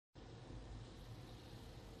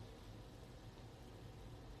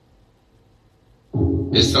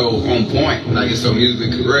it's so on point, like it's so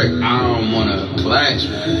musically correct. I don't want to clash,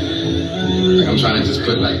 man. Like I'm trying to just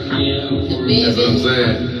put like, that's what I'm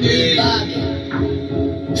saying.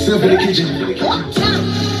 Step in the kitchen.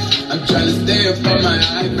 I'm trying to stay up on my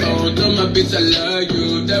iPhone. Told my bitch I love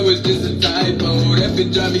you. That was just a typo. That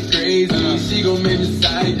bitch drive me crazy. She gon' make me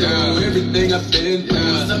psycho. Everything I've been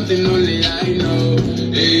through, something only I know.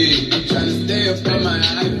 Hey, I'm trying to stay up on my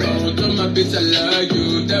iPhone. Told my bitch I love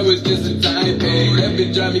you. That was just a typo. That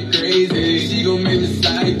bitch drive me crazy. She gon' make me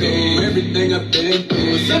psycho. Everything I've been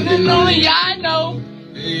through, something only I know.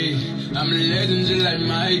 Hey, I'm a legend just like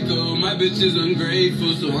Michael. My bitch is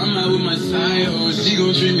ungrateful, so I'm out with my side hoe. She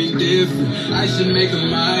gon' treat me different. I should make her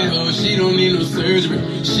my hoe. She don't need no surgery.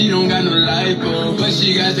 She don't got no lipo, but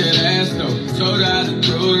she got that ass though. Told her how to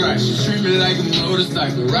throw it right. She treat me like a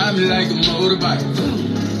motorcycle, ride me like a motorbike.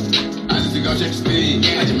 I just go check the speed.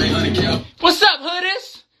 I just make 100 What's up,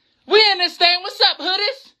 hoodies? We in this thing. What's up,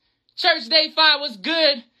 hoodies? Church Day 5. What's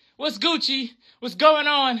good? What's Gucci? What's going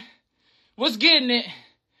on? What's getting it?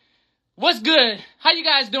 What's good? How you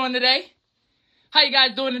guys doing today? How you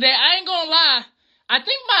guys doing today? I ain't gonna lie. I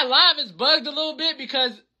think my live is bugged a little bit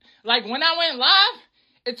because, like, when I went live,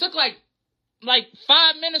 it took like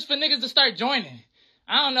 5 minutes for niggas to start joining.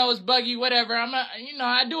 I don't know. It's buggy, whatever.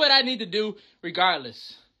 I do what I need to do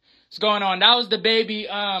regardless. What's going on? That was the baby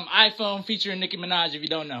iPhone featuring Nicki Minaj, if you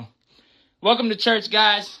don't know. Welcome to church,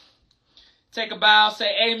 guys. Take a bow. Say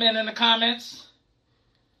amen in the comments.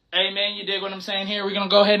 Amen, you dig what I'm saying here? We're going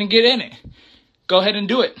to go ahead and get in it. Go ahead and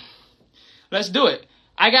do it. Let's do it.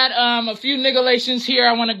 I got a few niggalations here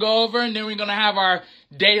I want to go over, and then we're going to have our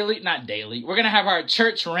we're going to have our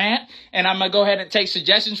church rant, and I'm going to go ahead and take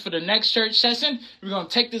suggestions for the next church session. We're going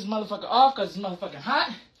to take this motherfucker off because it's motherfucking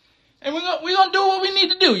hot, and we're going to do what we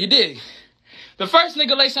need to do, you dig? The first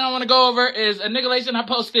niggalation I want to go over is a niggalation I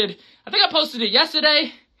posted. I think I posted it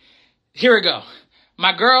yesterday. Here we go.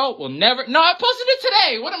 My girl will never... No, I posted it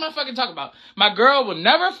today. What am I fucking talking about? My girl will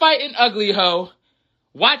never fight an ugly hoe.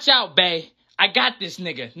 Watch out, bae. I got this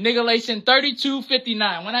nigga. Niggalation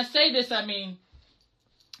 3259. When I say this, I mean...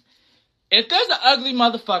 If there's an ugly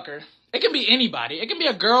motherfucker... It can be anybody. It can be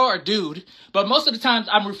a girl or dude. But most of the times,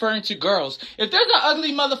 I'm referring to girls. If there's an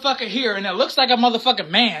ugly motherfucker here and it looks like a motherfucking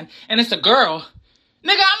man and it's a girl...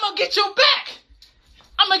 Nigga, I'm gonna get your back.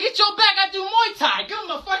 I'm gonna get your back. I do Muay Thai. Give him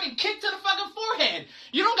a fucking kick to the fucking forehead.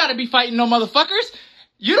 You don't gotta be fighting no motherfuckers.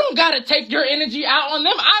 You don't gotta take your energy out on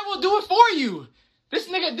them. I will do it for you. This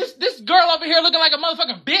nigga, this girl over here looking like a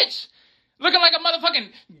motherfucking bitch. Looking like a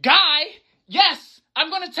motherfucking guy. Yes, I'm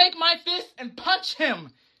gonna take my fist and punch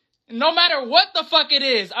him. No matter what the fuck it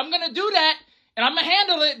is. I'm gonna do that. And I'm gonna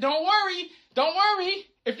handle it. Don't worry. Don't worry.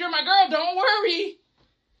 If you're my girl, don't worry.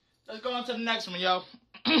 Let's go on to the next one, yo.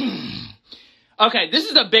 Okay, this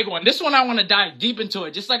is a big one. This one I want to dive deep into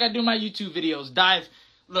it. Just like I do my YouTube videos.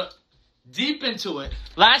 Look, deep into it.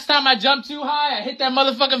 Last time I jumped too high, I hit that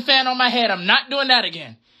motherfucking fan on my head. I'm not doing that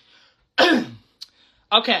again.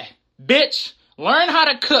 Okay, bitch, learn how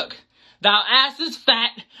to cook. Thou ass is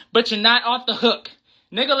fat, but you're not off the hook.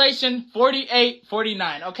 Niggalation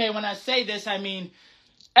 4849. Okay, when I say this, I mean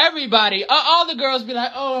everybody, all the girls be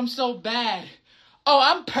like, oh, I'm so bad. Oh,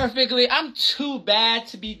 I'm too bad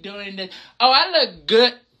to be doing this. Oh, I look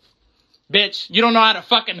good. Bitch, you don't know how to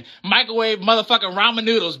fucking microwave motherfucking ramen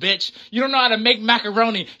noodles, bitch. You don't know how to make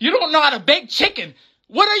macaroni. You don't know how to bake chicken.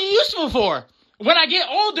 What are you useful for? When I get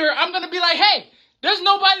older, I'm going to be like, hey, there's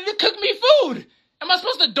nobody to cook me food. Am I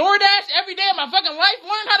supposed to DoorDash every day of my fucking life?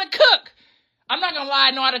 Learn how to cook. I'm not going to lie,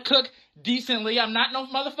 I know how to cook decently. I'm not no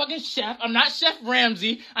motherfucking chef. I'm not Chef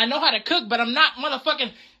Ramsay. I know how to cook, but I'm not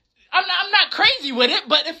motherfucking... I'm not crazy with it,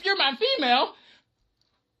 but if you're my female,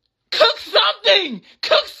 cook something!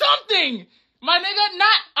 Cook something! My nigga,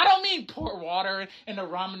 I don't mean pour water in the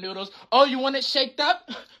ramen noodles. Oh, you want it shaked up?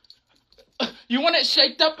 You want it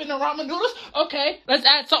shaked up in the ramen noodles? Okay, let's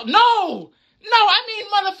add salt. No, I mean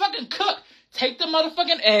motherfucking cook. Take the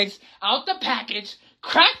motherfucking eggs out the package,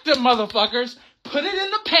 crack the motherfuckers, put it in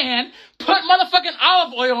the pan, put motherfucking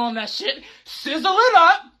olive oil on that shit, sizzle it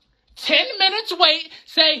up. 10 minutes wait,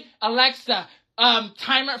 say, Alexa,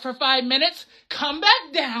 timer for 5 minutes, come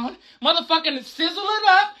back down, motherfucking sizzle it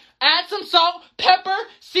up, add some salt, pepper,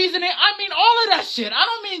 seasoning, I mean all of that shit. I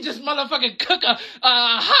don't mean just motherfucking cook a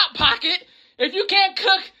Hot Pocket. If you can't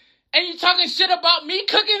cook and you talking shit about me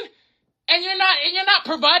cooking and you're not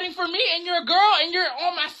providing for me and you're a girl and you're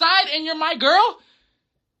on my side and you're my girl,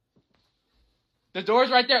 the door's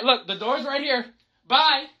right there. Look, the door's right here.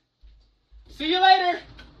 Bye. See you later.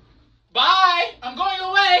 Bye. I'm going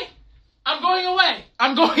away. I'm going away.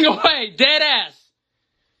 I'm going away. Dead ass.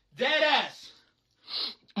 Dead ass.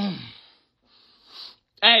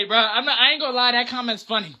 Hey, bro, I ain't gonna lie, that comment's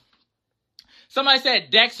funny. Somebody said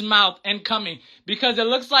Dex mouth incoming because it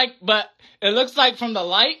looks like from the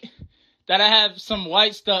light that I have some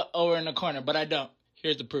white stuff over in the corner, but I don't.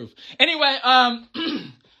 Here's the proof. Anyway,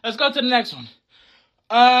 let's go to the next one.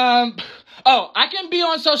 I can be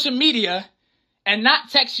on social media and not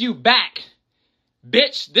text you back.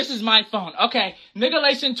 Bitch, this is my phone. Okay,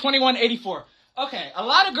 Niggalation 2184. Okay, a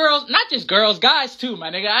lot of girls, not just girls, guys too, my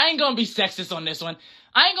nigga. I ain't gonna be sexist on this one.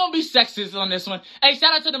 Hey,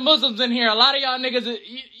 shout out to the Muslims in here. A lot of y'all niggas,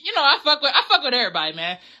 you know, I fuck with everybody,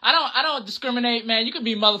 man. I don't discriminate, man. You can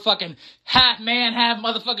be motherfucking half man, half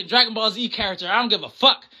motherfucking Dragon Ball Z character. I don't give a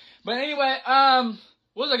fuck. But anyway,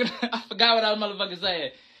 what was I gonna, I forgot what I was motherfucking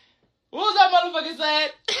saying. What was that motherfucking saying?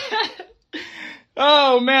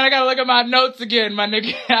 Oh, man, I gotta look at my notes again, my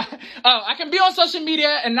nigga. I can be on social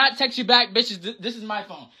media and not text you back, bitches. This is my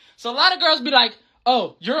phone. So a lot of girls be like,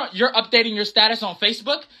 oh, you're updating your status on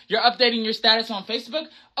Facebook?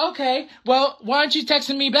 Okay, well, why aren't you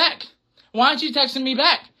texting me back? Why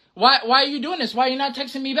are you doing this? Why are you not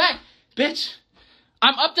texting me back? Bitch,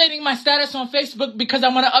 I'm updating my status on Facebook because I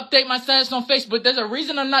want to update my status on Facebook. There's a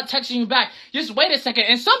reason I'm not texting you back. Just wait a second.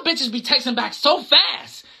 And some bitches be texting back so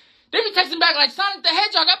fast. They be texting back like Sonic the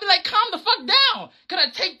Hedgehog. I be like, calm the fuck down. Could I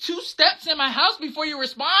take 2 steps in my house before you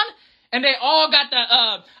respond? And they all got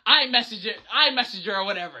the iMessenger or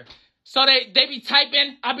whatever. So they be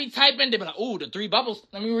typing. I be typing. They be like, ooh, the 3 bubbles.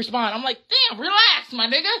 Let me respond. I'm like, damn, relax, my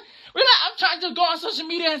nigga. Relax. I'm trying to go on social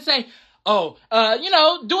media and say, do a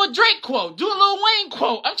Drake quote. Do a Lil Wayne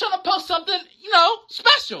quote. I'm trying to post something,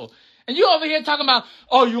 special. And you over here talking about,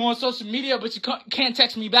 oh, you on social media, but you can't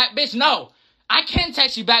text me back. Bitch, no. I can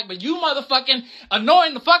text you back, but you motherfucking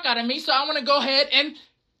annoying the fuck out of me, so I want to go ahead and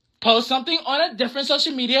post something on a different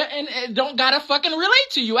social media, and it don't gotta fucking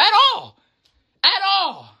relate to you at all. At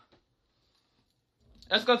all.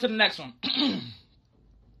 Let's go to the next one.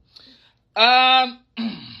 Now,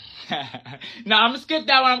 I'm gonna skip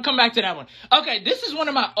that one. I'm gonna come back to that one. Okay, this is one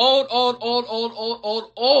of my old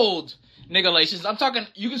niggalations. I'm talking,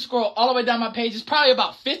 you can scroll all the way down my page. It's probably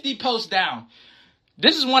about 50 posts down.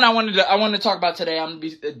 This is one I wanted to talk about today. I'm going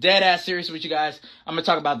to be dead ass serious with you guys. I'm going to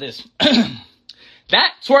talk about this.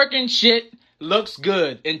 That twerking shit looks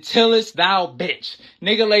good until it's thou bitch.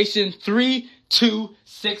 Niggalation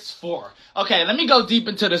 3264. Okay, let me go deep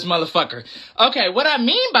into this motherfucker. Okay, what I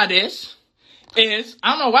mean by this is,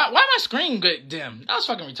 I don't know why my screen get dim. That was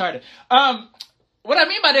fucking retarded. What I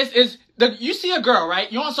mean by this is, you see a girl,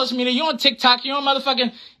 right? You're on social media, you're on TikTok, you're on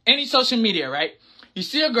motherfucking any social media, right? You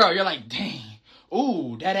see a girl, you're like, dang.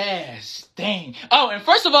 Ooh, that ass. Dang. Oh, and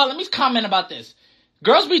first of all, let me comment about this.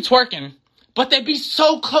 Girls be twerking, but they be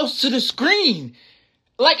so close to the screen.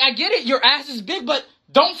 Like, I get it, your ass is big, but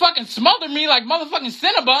don't fucking smother me like motherfucking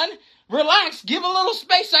Cinnabon. Relax, give a little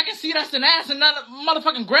space so I can see that's an ass and not a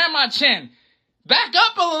motherfucking grandma chin. Back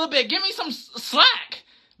up a little bit. Give me some slack.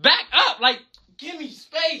 Back up. Like, give me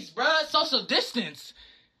space, bruh. Social distance.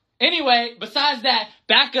 Anyway, besides that,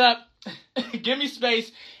 back up. Give me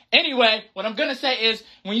space. Anyway, what I'm gonna say is,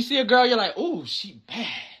 when you see a girl, you're like, ooh, she bad.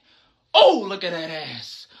 Oh, look at that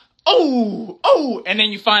ass. Oh, and then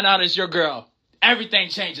you find out it's your girl. Everything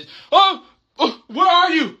changes. Oh, where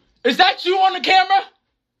are you? Is that you on the camera?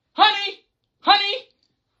 Honey,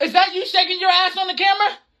 is that you shaking your ass on the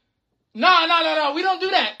camera? No, we don't do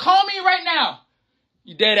that. Call me right now.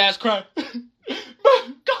 You dead ass crying.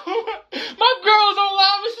 My girl's on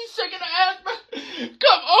live and she's shaking her ass, bro.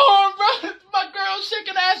 Come on, bro. My girl's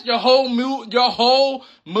shaking her ass. Your whole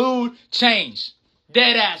mood changed.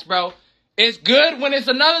 Dead ass, bro. It's good when it's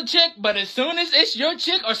another chick, but as soon as it's your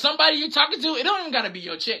chick or somebody you're talking to, it don't even gotta be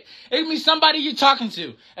your chick. It can be somebody you're talking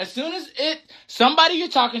to. As soon as somebody you're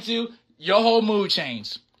talking to, your whole mood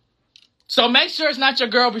changed. So make sure it's not your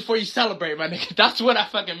girl before you celebrate, my nigga. That's what I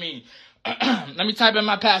fucking mean. Let me type in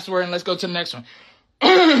my password and let's go to the next one.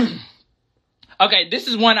 Okay, this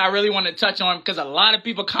is one I really want to touch on because a lot of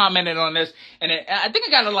people commented on this, and I think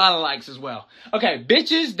it got a lot of likes as well. Okay,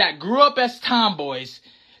 bitches that grew up as tomboys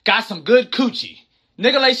got some good coochie.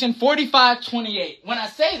 Niggalation 4528. When I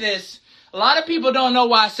say this, a lot of people don't know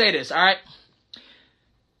why I say this, all right?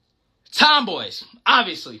 Tomboys,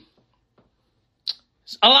 obviously.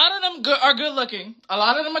 A lot of them are good looking.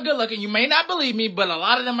 You may not believe me, but a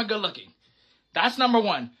lot of them are good looking. That's number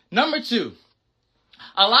one. Number two,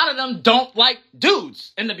 a lot of them don't like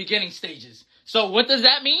dudes in the beginning stages. So what does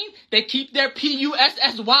that mean? They keep their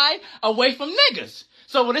PUSSY away from niggas.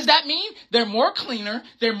 So what does that mean? They're more cleaner,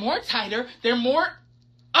 they're more tighter, they're more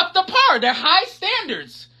up to par, they're high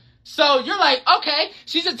standards. So you're like, okay,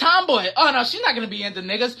 she's a tomboy. Oh no, she's not gonna be into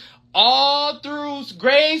niggas. all through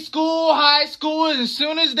grade school, high school, and as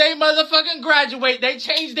soon as they motherfucking graduate, they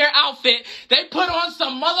change their outfit. They put on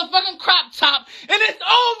some motherfucking crop top, and it's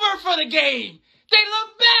over for the game. They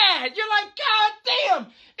look bad. You're like, God damn,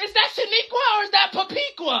 is that Shaniqua or is that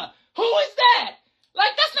Papiqua? Who is that?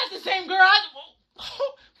 Like, that's not the same girl.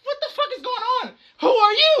 What the fuck is going on? Who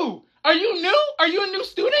are you? Are you new? Are you a new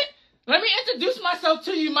student? Let me introduce myself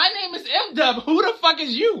to you. My name is M-Dub. Who the fuck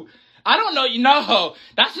is you? I don't know you. No,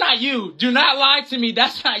 that's not you. Do not lie to me.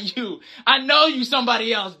 That's not you. I know you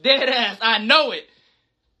somebody else. Dead ass. I know it.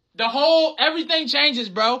 Everything changes,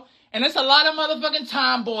 bro. And it's a lot of motherfucking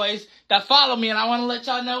tomboys that follow me, and I want to let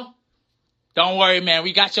y'all know, don't worry, man.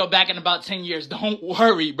 We got your back in about 10 years. Don't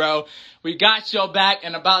worry, bro. We got your back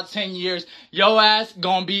in about 10 years. Your ass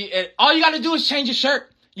gonna be... All you gotta do is change your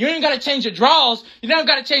shirt. You ain't gotta change your drawers. You don't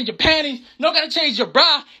gotta change your panties. You don't gotta change your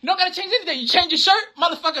bra. You don't gotta change anything. You change your shirt,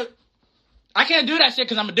 motherfucker. I can't do that shit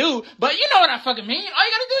because I'm a dude, but you know what I fucking mean. All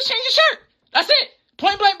you gotta do is change your shirt. That's it.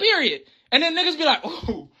 Point blank period. And then niggas be like,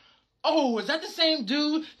 oh, is that the same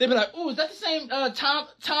dude? They be like, oh, is that the same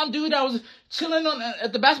Tom dude that was chilling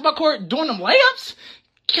at the basketball court doing them layups?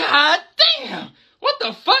 God damn. What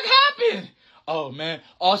the fuck happened? Oh, man,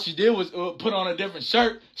 all she did was put on a different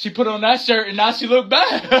shirt. She put on that shirt, and now she look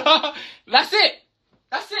bad. That's it.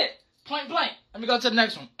 That's it. Point blank. Let me go to the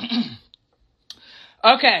next one.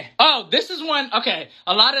 Okay. Oh, this is one. Okay.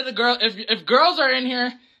 A lot of the girls, if girls are in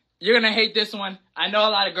here, you're going to hate this one. I know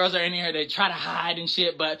a lot of girls are in here. They try to hide and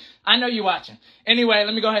shit, but I know you're watching. Anyway,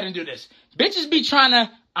 let me go ahead and do this. Bitches be trying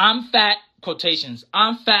to, I'm fat, quotations,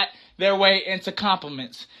 I'm fat, their way into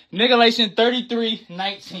compliments. Niggalation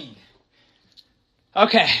 3319.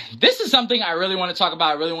 Okay, this is something I really want to talk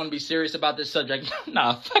about. I really want to be serious about this subject.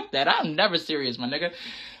 Nah, fuck that. I'm never serious, my nigga.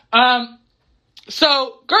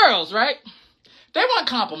 So, girls, right? They want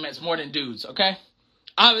compliments more than dudes, okay?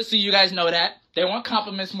 Obviously, you guys know that. They want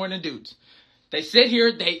compliments more than dudes. They sit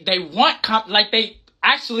here, they want, they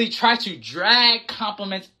actually try to drag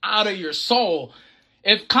compliments out of your soul.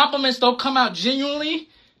 If compliments don't come out genuinely,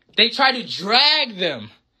 they try to drag them.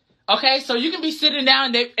 Okay, so you can be sitting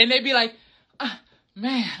down and they be like,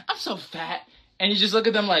 man, I'm so fat. And you just look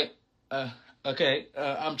at them like, okay,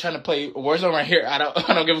 I'm trying to play Warzone right here. I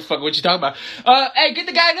don't give a fuck what you talking about. Hey, get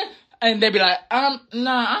the guy there. And they be like,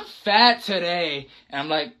 nah, I'm fat today. And I'm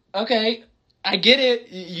like, okay, I get it.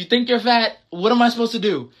 You think you're fat. What am I supposed to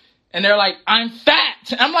do? And they're like, I'm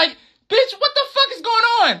fat. I'm like, bitch, what the fuck is going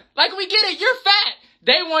on? Like, we get it. You're fat.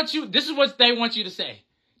 They want you. This is what they want you to say.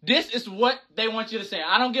 This is what they want you to say.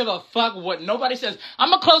 I don't give a fuck what nobody says. I'm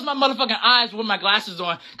going to close my motherfucking eyes with my glasses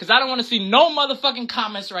on because I don't want to see no motherfucking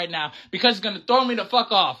comments right now because it's going to throw me the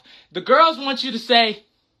fuck off. The girls want you to say,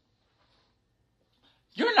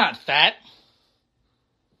 you're not fat.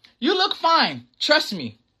 You look fine. Trust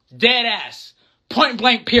me. Dead ass. Point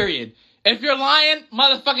blank period. If you're lying,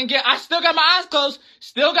 motherfucking I still got my eyes closed.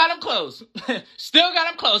 Still got them closed. Still got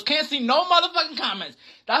them closed. Can't see no motherfucking comments.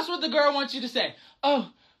 That's what the girl wants you to say.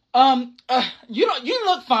 You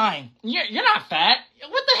look fine. You're not fat.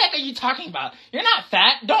 What the heck are you talking about? You're not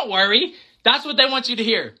fat. Don't worry. That's what they want you to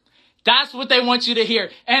hear. That's what they want you to hear.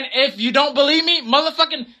 And if you don't believe me,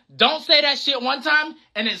 motherfucking don't say that shit one time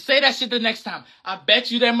and then say that shit the next time. I bet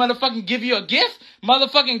you they motherfucking give you a gift.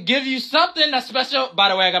 Motherfucking give you something that's special. By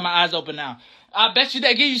the way, I got my eyes open now. I bet you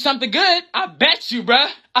they give you something good. I bet you, bruh.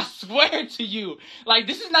 I swear to you. Like,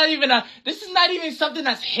 this is not even something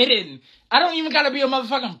that's hidden. I don't even gotta be a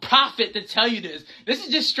motherfucking prophet to tell you this. This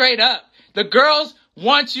is just straight up. The girls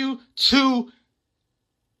want you to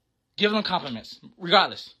give them compliments,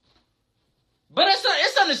 regardless. But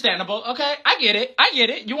it's understandable, okay? I get it.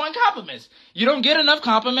 You want compliments. You don't get enough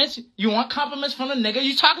compliments. You want compliments from the nigga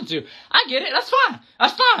you talking to. I get it. That's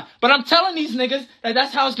fine. But I'm telling these niggas that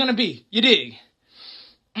that's how it's gonna be. You dig?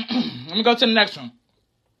 Let me go to the next one.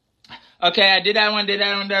 Okay, I did that one.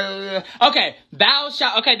 Okay, thou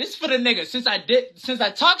shalt. Okay, this is for the niggas. Since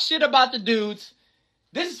I talk shit about the dudes,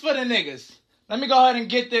 this is for the niggas. Let me go ahead and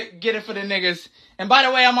get it for the niggas. And by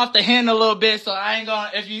the way, I'm off the hand a little bit, so I ain't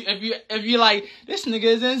gonna. If you like, this nigga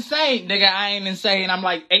is insane, nigga. I ain't insane. I'm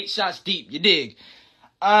like 8 shots deep. You dig?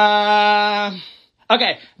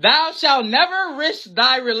 Okay, thou shalt never risk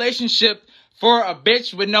thy relationship for a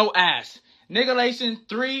bitch with no ass. Niggalation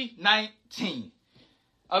 319.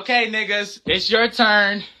 Okay, niggas, it's your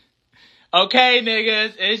turn. Okay,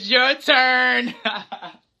 niggas, it's your turn.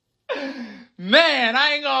 Man,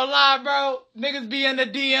 I ain't gonna lie, bro. Niggas be in the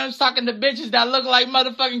DMs talking to bitches that look like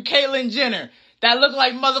motherfucking Caitlyn Jenner. That look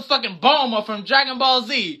like motherfucking Bulma from Dragon Ball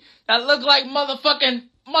Z. That look like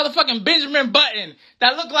motherfucking Benjamin Button.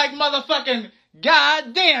 That look like motherfucking,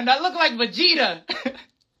 goddamn, that look like Vegeta.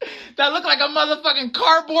 that look like a motherfucking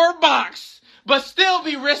cardboard box, but still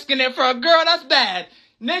be risking it for a girl that's bad.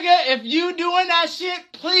 Nigga, if you doing that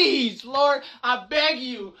shit, please, Lord, I beg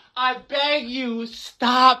you,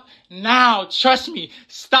 stop now. Trust me,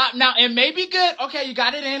 stop now. It may be good. Okay, you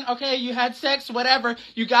got it in. Okay, you had sex, whatever.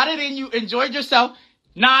 You got it in. You enjoyed yourself.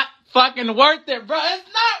 Not fucking worth it, bro.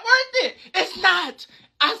 It's not worth it. It's not.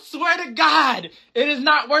 I swear to God, it is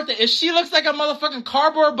not worth it. If she looks like a motherfucking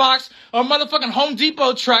cardboard box or a motherfucking Home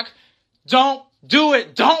Depot truck, don't do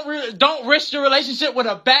it. Don't risk your relationship with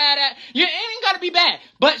a bad you ain't gotta be bad.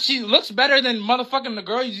 But she looks better than motherfucking the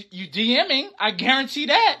girl you DMing. I guarantee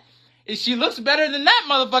that. If she looks better than that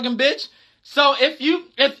motherfucking bitch. So if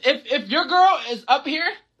your girl is up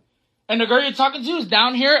here and the girl you're talking to is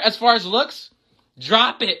down here as far as looks,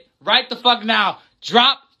 drop it right the fuck now.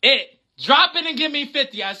 Drop it. Drop it and give me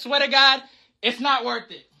 50. I swear to God, it's not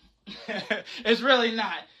worth it. It's really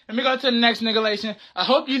not. Let me go to the next niggalation. I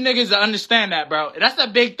hope you niggas understand that, bro. That's a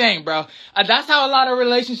big thing, bro. That's how a lot of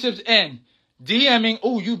relationships end. DMing,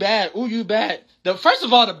 ooh, you bad. Ooh, you bad. First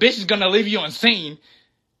of all, the bitch is gonna leave you unseen.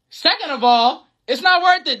 Second of all, it's not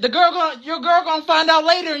worth it. Your girl gonna find out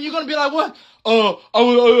later, and you're gonna be like, what? You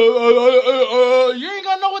ain't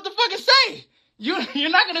gonna know what the fuck to say. You're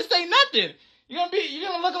not gonna say nothing. You're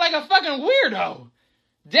gonna look like a fucking weirdo.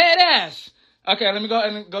 Dead ass. Okay, let me go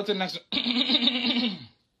and go to the next one.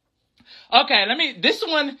 Okay, this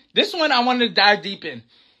one I wanted to dive deep in.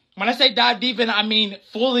 When I say dive deep in, I mean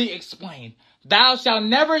fully explain. Thou shalt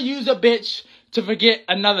never use a bitch to forget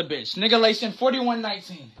another bitch. Niggalation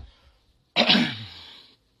 4119. Man.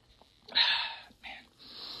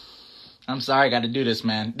 I'm sorry I gotta do this,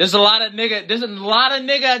 man. There's a lot of nigga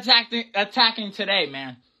attacking today,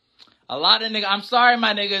 man. A lot of niggas. I'm sorry,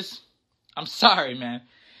 my niggas. I'm sorry, man.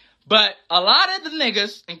 But a lot of the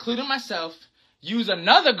niggas, including myself, use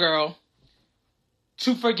another girl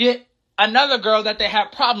to forget another girl that they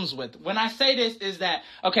have problems with. When I say this is that,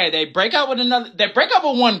 okay, they break up with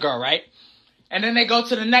one girl, right? And then they go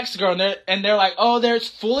to the next girl and they're like, oh, they're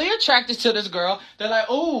fully attracted to this girl. They're like,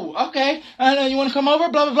 oh, okay, I know you want to come over,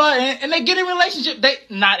 blah, blah, blah. And they get in relationship.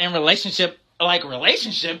 Not in relationship,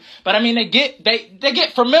 but I mean, they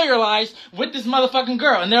get familiarized with this motherfucking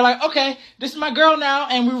girl. And they're like, okay, this is my girl now.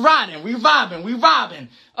 And we vibing.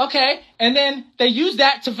 Okay. And then they use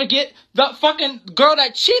that to forget the fucking girl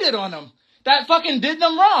that cheated on them, that fucking did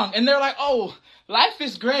them wrong. And they're like, oh, life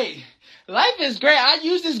is great. I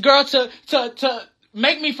use this girl to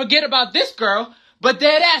make me forget about this girl. But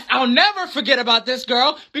dead ass, I'll never forget about this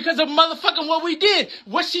girl because of motherfucking what we did,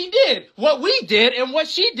 what she did, what we did, and what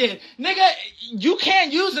she did. Nigga, you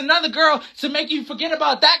can't use another girl to make you forget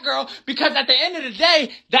about that girl because at the end of the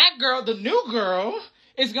day, that girl, the new girl,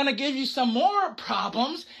 is going to give you some more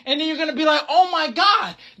problems. And then you're going to be like, oh my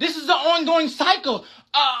God, this is an ongoing cycle.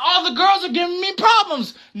 All the girls are giving me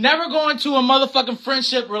problems. Never go into a motherfucking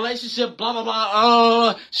friendship, relationship, blah, blah,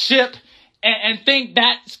 blah, ship. And think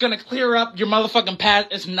that's gonna clear up your motherfucking past.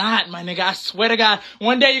 It's not, my nigga. I swear to God.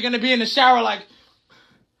 One day you're gonna be in the shower like,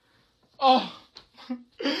 oh,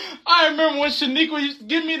 I remember when Shaniqua used to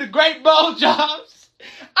give me the great blowjobs.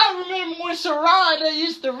 I remember when Sharada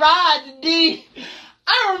used to ride the D.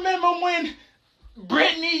 I remember when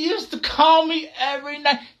Brittany used to call me every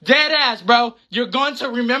night. Dead ass, bro. You're going to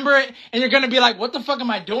remember it, and you're going to be like, what the fuck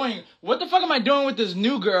am I doing? What the fuck am I doing with this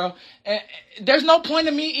new girl? And there's no point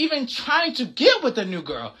in me even trying to get with the new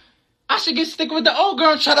girl. I should stick with the old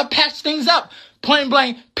girl and try to patch things up. Point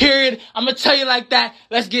blank, period. I'm going to tell you like that.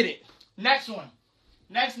 Let's get it. Next one.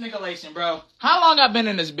 Next niggalation, bro. How long I've been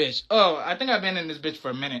in this bitch? Oh, I think I've been in this bitch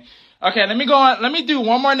for a minute. Okay, let me go on. Let me do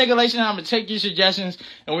one more niggalation. I'm going to take your suggestions,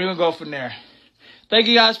 and we're going to go from there. Thank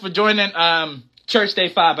you guys for joining Church Day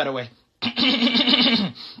 5, by the way.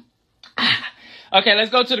 Okay, let's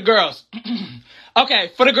go to the girls.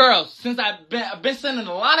 Okay, for the girls, since I've been sending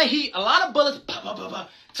a lot of heat, a lot of bullets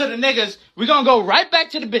to the niggas, we're going to go right back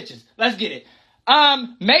to the bitches. Let's get it.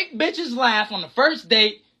 Make bitches laugh on the first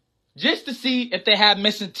date just to see if they have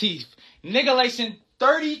missing teeth. Niggalation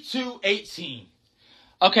 3218.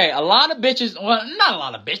 Okay, a lot of bitches, well, not a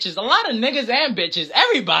lot of bitches, a lot of niggas and bitches,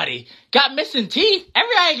 everybody got missing teeth.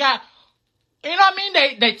 Everybody got, you know what I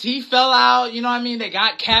mean? Their teeth fell out, you know what I mean? They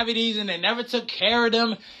got cavities and they never took care of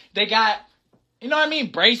them. They got, you know what I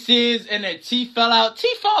mean? Braces and their teeth fell out.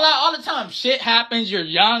 Teeth fall out all the time. Shit happens. You're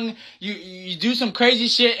young. You do some crazy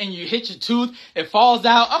shit and you hit your tooth. It falls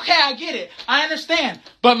out. Okay, I get it. I understand.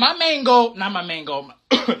 But my main goal, not my main goal,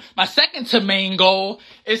 my second to main goal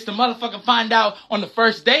is to motherfucking find out on the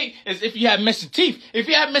first date is if you have missing teeth. If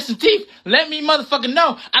you have missing teeth, let me motherfucking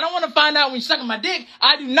know. I don't want to find out when you're sucking my dick.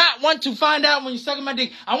 I do not want to find out when you're sucking my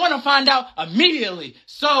dick. I want to find out immediately.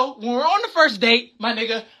 So when we're on the first date, my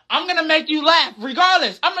nigga, I'm going to make you laugh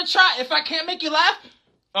regardless. I'm going to try. If I can't make you laugh,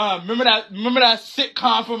 remember that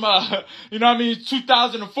sitcom from,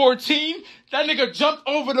 2014? That nigga jumped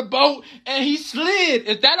over the boat and he slid.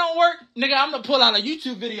 If that don't work, nigga, I'm gonna pull out a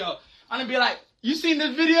YouTube video. I'm gonna be like, you seen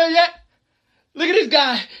this video yet? Look at this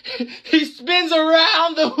guy. He spins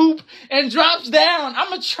around the hoop and drops down. I'm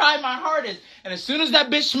gonna try my hardest. And as soon as that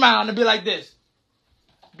bitch smile, I'm gonna be like this.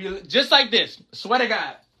 Be just like this. Swear to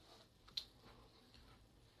God.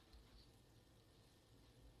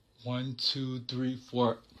 1, 2, 3,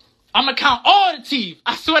 4. I'm going to count all the teeth.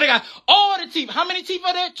 I swear to God, all the teeth. How many teeth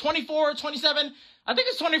are there? 24, 27? I think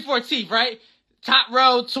it's 24 teeth, right? Top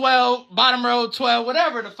row, 12. Bottom row, 12.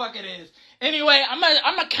 Whatever the fuck it is. Anyway, I'm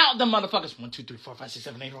gonna count them motherfuckers. 1, 2, 3, 4, 5, 6,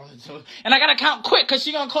 7, 8, 9, 10. And I got to count quick because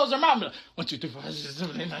she's going to close her mouth. 1, 2, 3, 4, 5, 6,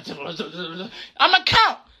 7, 8, 9, 10. I'm going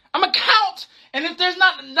to count. And if there's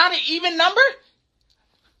not an even number,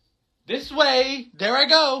 this way, there I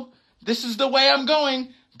go. This is the way I'm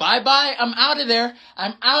going. Bye-bye. I'm out of there.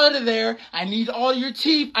 I need all your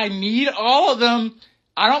teeth. I need all of them.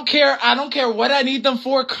 I don't care what I need them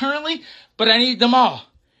for currently, but I need them all.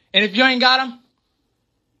 And if you ain't got them,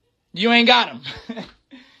 you ain't got them.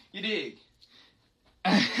 You dig?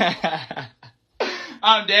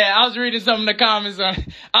 I'm dead. I was reading some of the comments while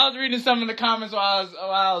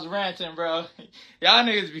I was ranting, bro. Y'all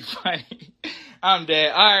niggas be funny. I'm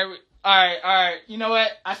dead. All right. You know what?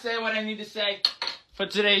 I said what I need to say. For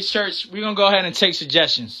today's church, we're going to go ahead and take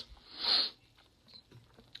suggestions.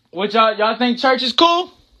 What y'all think church is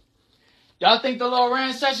cool? Y'all think the little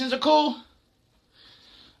rant sessions are cool?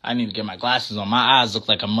 I need to get my glasses on. My eyes look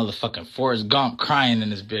like a motherfucking Forrest Gump crying in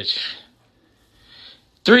this bitch.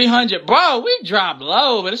 300. Bro, we dropped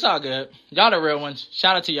low, but it's all good. Y'all the real ones.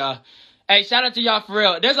 Shout out to y'all. Hey, shout out to y'all for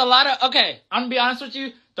real. There's a lot of... Okay, I'm going to be honest with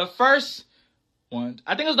you. The first...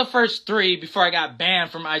 I think it was the first 3 before I got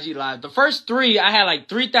banned from IG Live. The first 3, I had like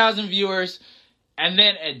 3,000 viewers, and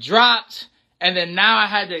then it dropped, and then now I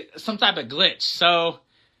had some type of glitch. So,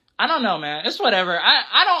 I don't know, man. It's whatever.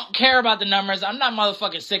 I don't care about the numbers. I'm not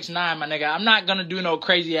motherfucking 6'9", my nigga. I'm not gonna do no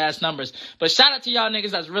crazy-ass numbers. But shout out to y'all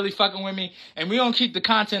niggas that's really fucking with me, and we gonna keep the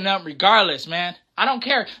content up regardless, man. I don't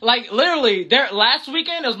care. Like, literally, last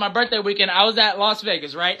weekend, it was my birthday weekend, I was at Las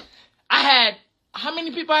Vegas, right? I had... How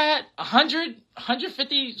many people I had? 100?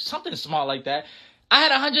 150? Something small like that. I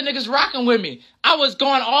had 100 niggas rocking with me. I was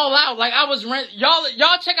going all out. Like, I was...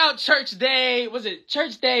 Y'all check out Church Day... Was it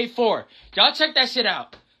Church Day 4? Y'all check that shit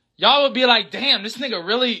out. Y'all would be like, damn, this nigga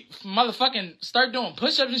really motherfucking start doing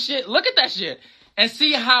push-ups and shit. Look at that shit. And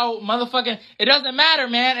see how motherfucking... It doesn't matter,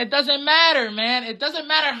 man. It doesn't matter, man. It doesn't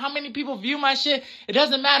matter how many people view my shit. It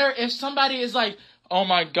doesn't matter if somebody is like... Oh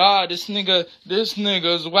my God, this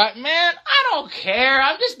nigga's whack. Man, I don't care.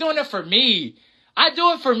 I'm just doing it for me. I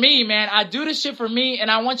do it for me, man. I do this shit for me, and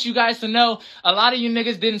I want you guys to know, a lot of you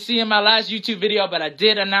niggas didn't see in my last YouTube video, but I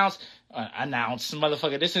did announce,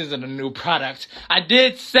 motherfucker, this isn't a new product. I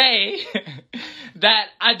did say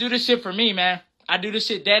that I do this shit for me, man. I do this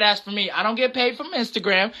shit dead ass for me. I don't get paid from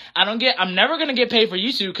Instagram. I'm never gonna get paid for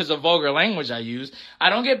YouTube because of vulgar language I use. I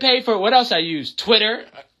don't get paid for, what else I use? Twitter.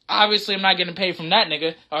 Obviously, I'm not getting paid from that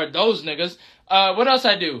nigga, or those niggas. What else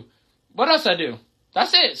I do? That's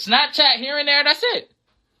it. Snapchat here and there, that's it.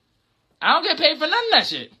 I don't get paid for none of that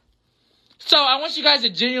shit. So, I want you guys to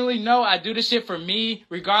genuinely know I do this shit for me,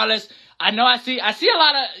 regardless. I know I see a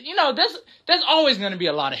lot of, there's always gonna be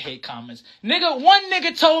a lot of hate comments. One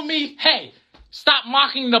nigga told me, hey, stop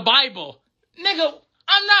mocking the Bible. Nigga,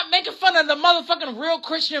 I'm not making fun of the motherfucking real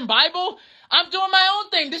Christian Bible. I'm doing my own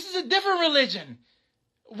thing. This is a different religion.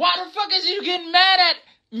 Why the fuck is you getting mad at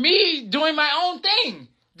me doing my own thing?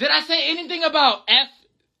 Did I say anything about I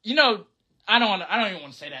don't even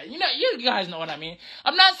want to say that. You guys know what I mean.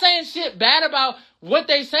 I'm not saying shit bad about what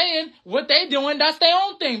they saying, what they doing. That's their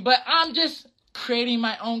own thing. But I'm just creating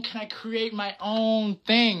my own. Can I create my own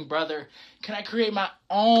thing, brother? Can I create my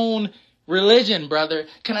own religion, brother?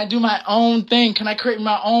 Can I do my own thing? Can I create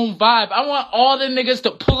my own vibe? I want all the niggas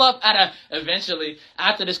to pull up eventually,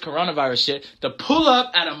 after this coronavirus shit, to pull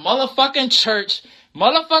up at a motherfucking church,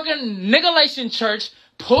 motherfucking niggalation church,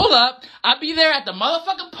 pull up. I'll be there at the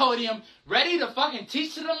motherfucking podium, ready to fucking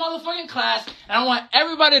teach to the motherfucking class, and I want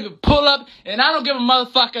everybody to pull up, and I don't give a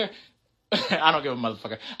motherfucker. I don't give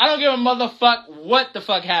a motherfuck what the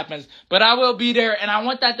fuck happens, but I will be there, and I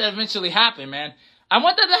want that to eventually happen, man. I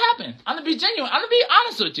want that to happen. I'm gonna be genuine. I'm gonna be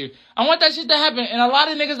honest with you. I want that shit to happen. And a lot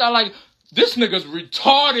of niggas are like, this nigga's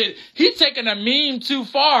retarded. He's taking a meme too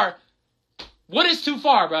far. What is too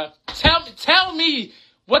far, bro? Tell me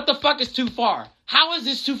what the fuck is too far. How is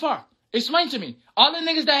this too far? Explain to me. All the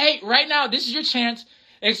niggas that hate right now, this is your chance.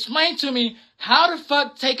 Explain to me how the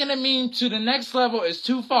fuck taking a meme to the next level is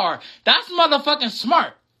too far. That's motherfucking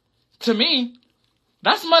smart. To me,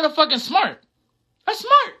 that's motherfucking smart. That's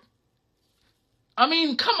smart. I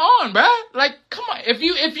mean, come on, bruh. Like, come on. If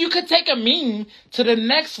you could take a meme to the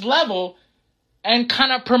next level and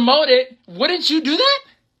kind of promote it, wouldn't you do that?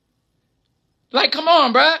 Like, come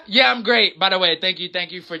on, bruh. Yeah, I'm great. By the way, thank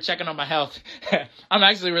you for checking on my health. I'm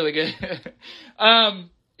actually really good.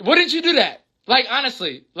 Wouldn't you do that? Like,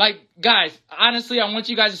 honestly. Like, guys, honestly, I want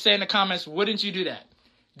you guys to say in the comments, wouldn't you do that?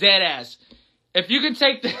 Dead ass. If you can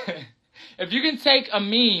take a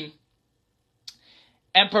meme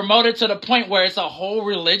and promote it to the point where it's a whole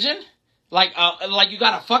religion, like you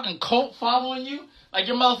got a fucking cult following you, like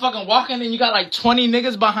you're motherfucking walking and you got like 20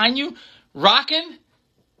 niggas behind you, rocking,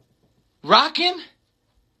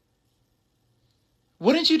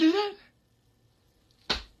 wouldn't you do that?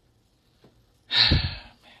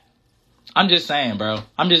 I'm just saying, bro.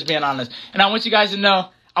 I'm just being honest. And I want you guys to know,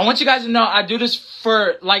 I do this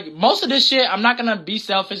for, like, most of this shit, I'm not gonna be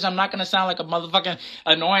selfish. I'm not gonna sound like a motherfucking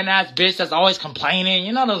annoying ass bitch that's always complaining.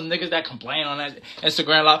 You know those niggas that complain on that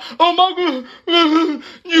Instagram like, oh my God,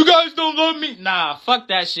 you guys don't love me. Nah, fuck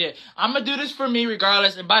that shit. I'm gonna do this for me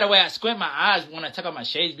regardless. And by the way, I squint my eyes when I take off my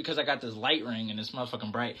shades because I got this light ring and it's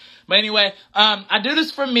motherfucking bright. But anyway, I do this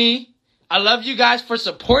for me. I love you guys for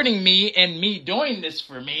supporting me and me doing this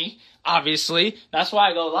for me. Obviously, that's why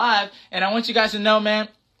I go live. And I want you guys to know, man,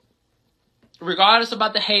 regardless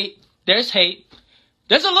about the hate, there's hate.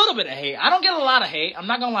 There's a little bit of hate. I don't get a lot of hate. I'm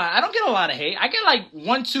not gonna lie. I don't get a lot of hate. I get like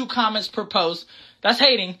 1-2 comments per post. That's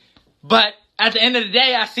hating. But at the end of the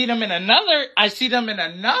day, I see them in another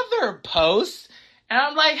post. And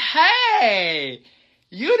I'm like, hey,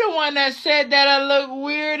 you the one that said that I look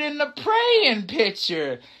weird in the praying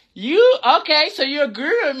picture. Okay, so you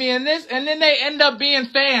agree with me in this, and then they end up being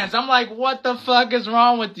fans. I'm like, what the fuck is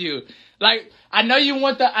wrong with you? Like, I know you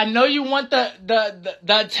want the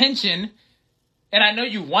attention, and I know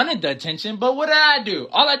you wanted the attention, but what did I do?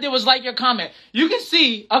 All I did was like your comment. You can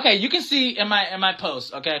see in my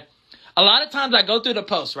post, okay? A lot of times I go through the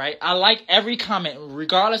post, right? I like every comment,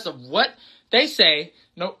 regardless of what they say.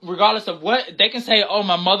 No, regardless of what they can say, oh,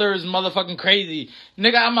 my mother is motherfucking crazy.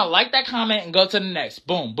 Nigga, I'm gonna like that comment and go to the next.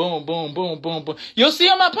 Boom, boom, boom, boom, boom, boom. You'll see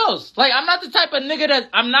on my post. Like, I'm not the type of nigga that,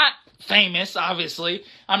 I'm not famous, obviously.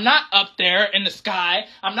 I'm not up there in the sky.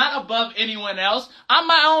 I'm not above anyone else. I'm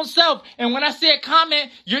my own self. And when I see a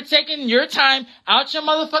comment, you're taking your time out your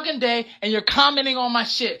motherfucking day and you're commenting on my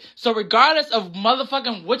shit. So regardless of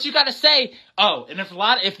motherfucking what you gotta say, oh, and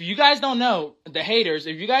if you guys don't know, the haters,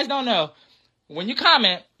 if you guys don't know, when you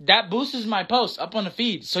comment, that boosts my post up on the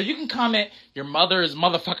feed. So you can comment, your mother is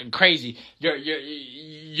motherfucking crazy.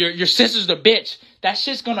 Your sister's the bitch. That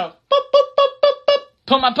shit's gonna boop, boop, boop, boop, boop,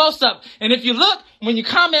 put my post up. And if you look, when you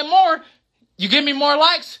comment more, you give me more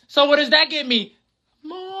likes. So what does that get me?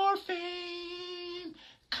 More fame.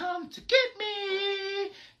 Come to get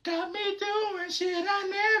me. Got me doing shit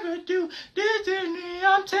I never do. This is me.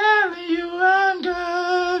 I'm telling you I'm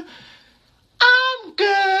good. I'm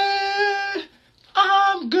good.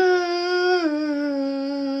 I'm good.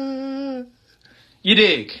 You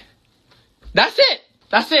dig? That's it.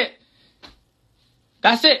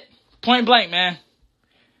 Point blank, man.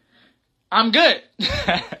 I'm good.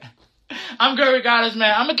 I'm good regardless,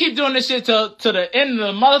 man. I'm gonna keep doing this shit till the end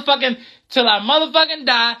of the motherfucking, till I motherfucking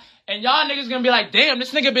die. And y'all niggas gonna be like, damn,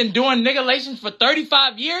 this nigga been doing nigga-lations for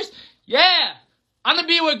 35 years? Yeah. I'm gonna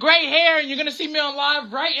be with gray hair and you're gonna see me on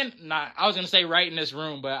live right in this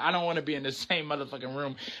room, but I don't want to be in the same motherfucking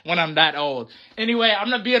room when I'm that old. Anyway, I'm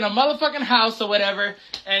gonna be in a motherfucking house or whatever,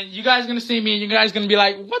 and you guys gonna see me and you guys gonna be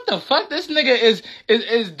like, what the fuck? This nigga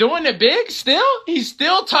is doing it big still? He's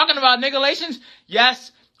still talking about nigga-lations?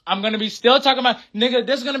 Yes, I'm gonna be still talking about, nigga,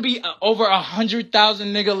 there's gonna be over 100,000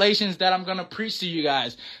 nigga-lations that I'm gonna preach to you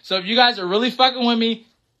guys. So if you guys are really fucking with me,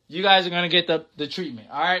 you guys are gonna get the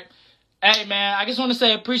treatment, alright? Hey, man, I just want to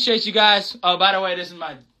say I appreciate you guys. Oh, by the way, this is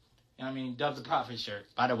my, Dub the Prophet shirt.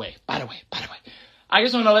 By the way. I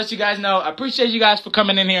just want to let you guys know, I appreciate you guys for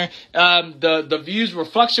coming in here. The views were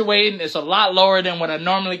fluctuating. It's a lot lower than what I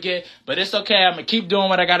normally get, but it's okay. I'm going to keep doing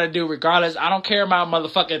what I got to do regardless. I don't care about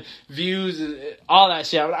motherfucking views, all that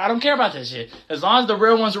shit. I don't care about that shit. As long as the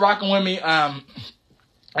real ones are rocking with me,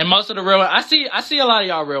 And most of the real, I see a lot of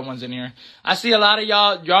y'all real ones in here. I see a lot of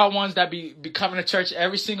y'all ones that be coming to church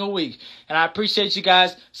every single week. And I appreciate you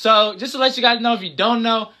guys. So just to let you guys know, if you don't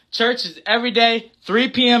know, church is every day, 3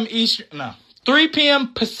 p.m.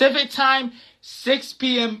 Pacific time, 6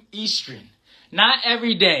 p.m. Eastern. Not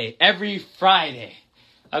every day, every Friday.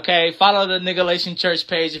 Okay, follow the Niggalation Church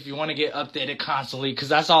page if you want to get updated constantly, because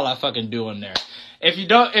that's all I fucking do in there. If you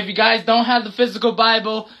guys don't have the physical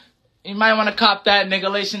Bible, you might want to cop that,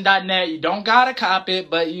 niggalation.net. You don't gotta cop it,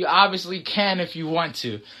 but you obviously can if you want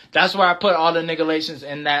to. That's where I put all the niggalations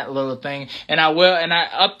in that little thing. And I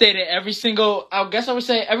update it every single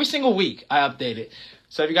week I update it.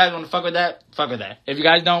 So if you guys want to fuck with that, fuck with that. If you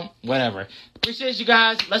guys don't, whatever. Appreciate you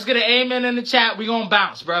guys. Let's get an amen in the chat. We gonna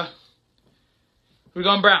bounce, bro. We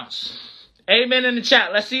gonna bounce. Amen in the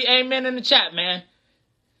chat. Let's see amen in the chat, man.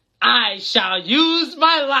 I shall use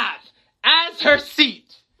my lap as her seat.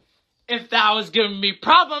 If thou is giving me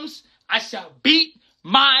problems, I shall beat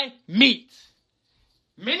my meat.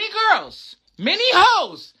 Many girls, many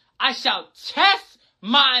hoes, I shall test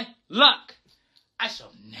my luck. I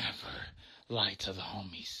shall never lie to the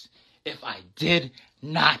homies if I did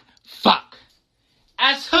not fuck.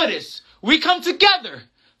 As hoodies, we come together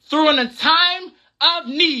through a time of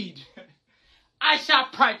need. I shall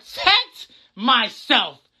protect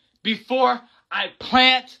myself before I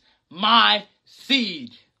plant my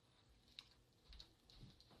seed.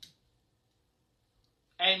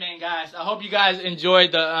 Amen, guys. I hope you guys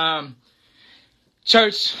enjoyed the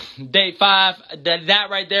church day 5. That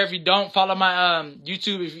right there. If you don't follow my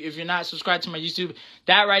YouTube, if you're not subscribed to my YouTube,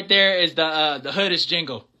 that right there is the Hoodish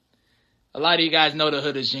jingle. A lot of you guys know the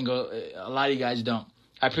Hoodish jingle. A lot of you guys don't.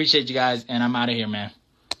 I appreciate you guys, and I'm out of here, man.